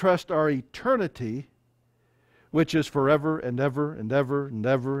we will trust our eternity, which is forever and ever and ever and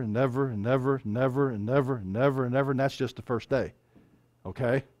ever and ever and ever and ever and ever and ever and ever, and that's just the first day.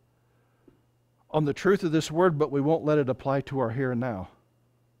 Okay? On the truth of this word, but we won't let it apply to our here and now.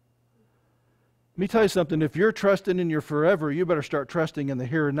 Let me tell you something. If you're trusting in your forever, you better start trusting in the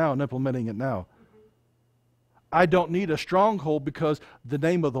here and now and implementing it now. I don't need a stronghold because the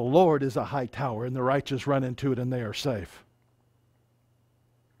name of the Lord is a high tower and the righteous run into it and they are safe.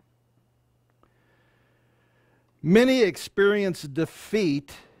 Many experience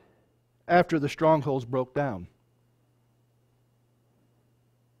defeat after the strongholds broke down.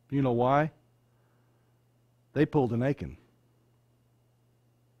 You know why? They pulled an Achan.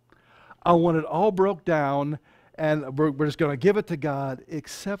 I want it all broke down, and we're just going to give it to God,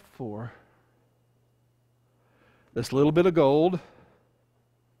 except for this little bit of gold,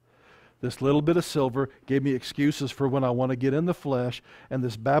 this little bit of silver, gave me excuses for when I want to get in the flesh, and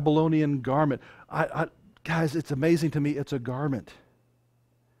this Babylonian garment. Guys, it's amazing to me. It's a garment.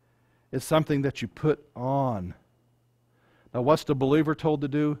 It's something that you put on. Now, what's the believer told to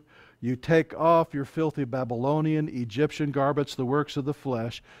do? You take off your filthy Babylonian, Egyptian garments, the works of the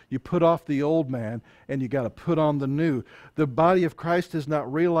flesh. You put off the old man, and you got to put on the new. The body of Christ has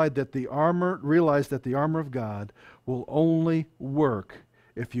not realized that the armor of God will only work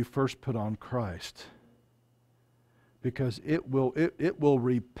if you first put on Christ, because it will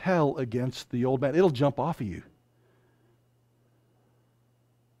repel against the old man. It'll jump off of you.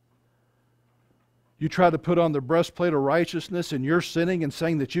 You try to put on the breastplate of righteousness and you're sinning and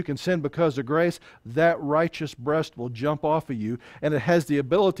saying that you can sin because of grace, that righteous breast will jump off of you, and it has the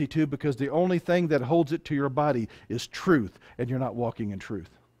ability to, because the only thing that holds it to your body is truth, and you're not walking in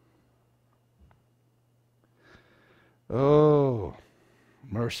truth. Oh,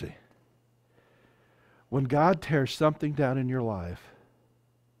 mercy. When God tears something down in your life,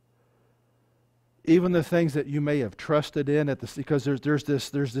 even the things that you may have trusted in because there's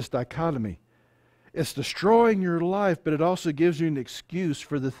this dichotomy. It's destroying your life, but it also gives you an excuse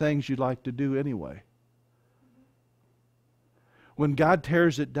for the things you'd like to do anyway. When God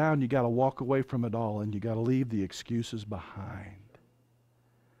tears it down, you got to walk away from it all, and you got to leave the excuses behind.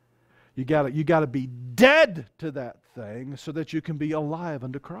 You got to be dead to that thing so that you can be alive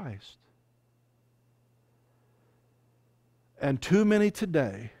unto Christ. And too many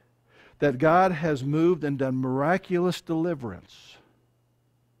today that God has moved and done miraculous deliverance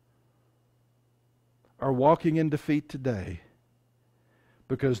are walking in defeat today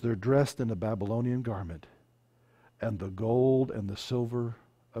because they're dressed in a Babylonian garment, and the gold and the silver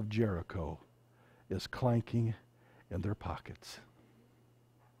of Jericho is clanking in their pockets.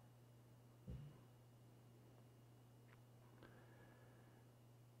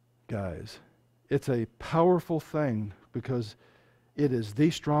 Guys, it's a powerful thing because it is the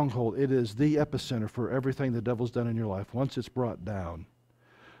stronghold. It is the epicenter for everything the devil's done in your life. Once it's brought down,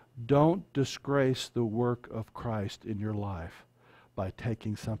 Don't disgrace the work of Christ in your life by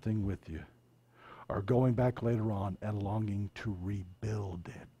taking something with you or going back later on and longing to rebuild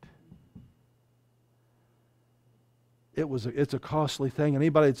it. It's a costly thing.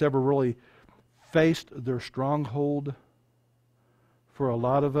 Anybody that's ever really faced their stronghold, for a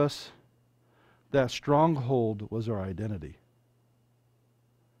lot of us, that stronghold was our identity.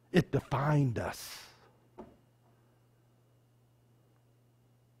 It defined us.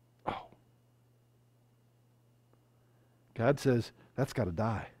 Oh. God says, that's got to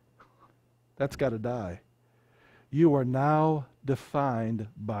die. That's got to die. You are now defined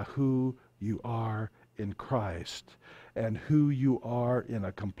by who you are in Christ and who you are in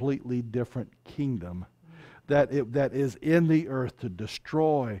a completely different kingdom that is in the earth to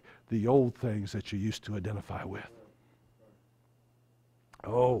destroy the old things that you used to identify with.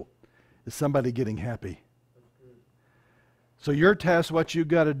 Oh, is somebody getting happy? So your task, what you've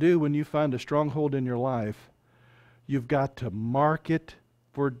got to do when you find a stronghold in your life, you've got to mark it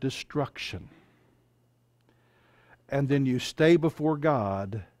for destruction. And then you stay before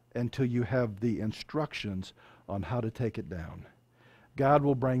God until you have the instructions on how to take it down. God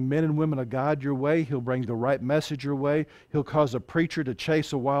will bring men and women of God your way. He'll bring the right message your way. He'll cause a preacher to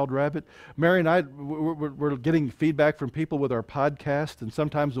chase a wild rabbit. Mary and I, we're getting feedback from people with our podcast, and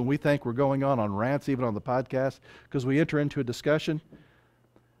sometimes when we think we're going on rants, even on the podcast, because we enter into a discussion,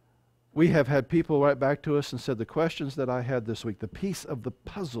 we have had people write back to us and said, the questions that I had this week, the piece of the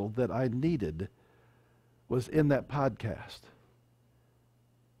puzzle that I needed was in that podcast.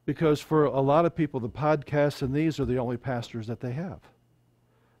 Because for a lot of people, the podcasts and these are the only pastors that they have.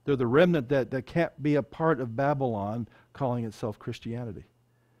 They're the remnant that can't be a part of Babylon calling itself Christianity.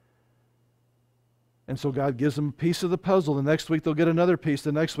 And so God gives them a piece of the puzzle. The next week they'll get another piece.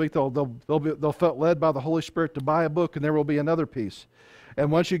 The next week they'll felt led by the Holy Spirit to buy a book, and there will be another piece.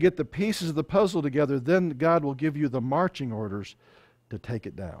 And once you get the pieces of the puzzle together, then God will give you the marching orders to take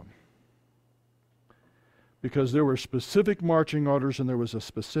it down. Because there were specific marching orders and there was a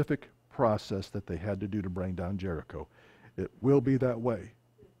specific process that they had to do to bring down Jericho. It will be that way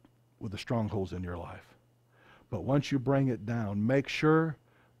with the strongholds in your life. But once you bring it down, make sure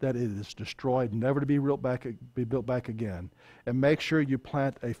that it is destroyed, never to be built back again. And make sure you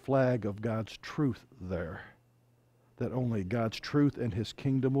plant a flag of God's truth there. That only God's truth and His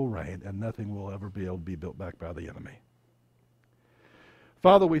kingdom will reign, and nothing will ever be able to be built back by the enemy.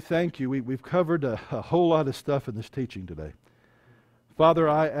 Father, we thank you. We've covered a whole lot of stuff in this teaching today. Father,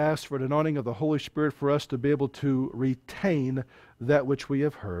 I ask for an anointing of the Holy Spirit for us to be able to retain that which we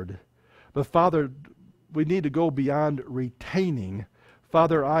have heard. But Father, we need to go beyond retaining.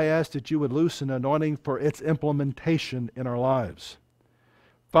 Father, I ask that you would loose an anointing for its implementation in our lives.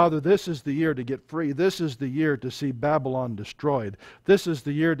 Father, this is the year to get free. This is the year to see Babylon destroyed. This is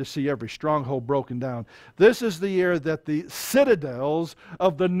the year to see every stronghold broken down. This is the year that the citadels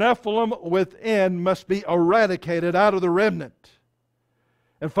of the Nephilim within must be eradicated out of the remnant.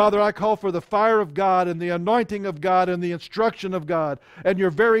 And Father, I call for the fire of God and the anointing of God and the instruction of God and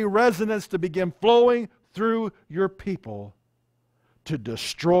your very resonance to begin flowing through your people to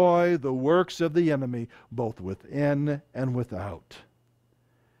destroy the works of the enemy both within and without.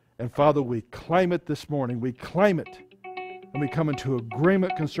 And Father, we claim it this morning. We claim it. And we come into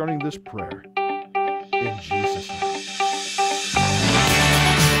agreement concerning this prayer. In Jesus' name.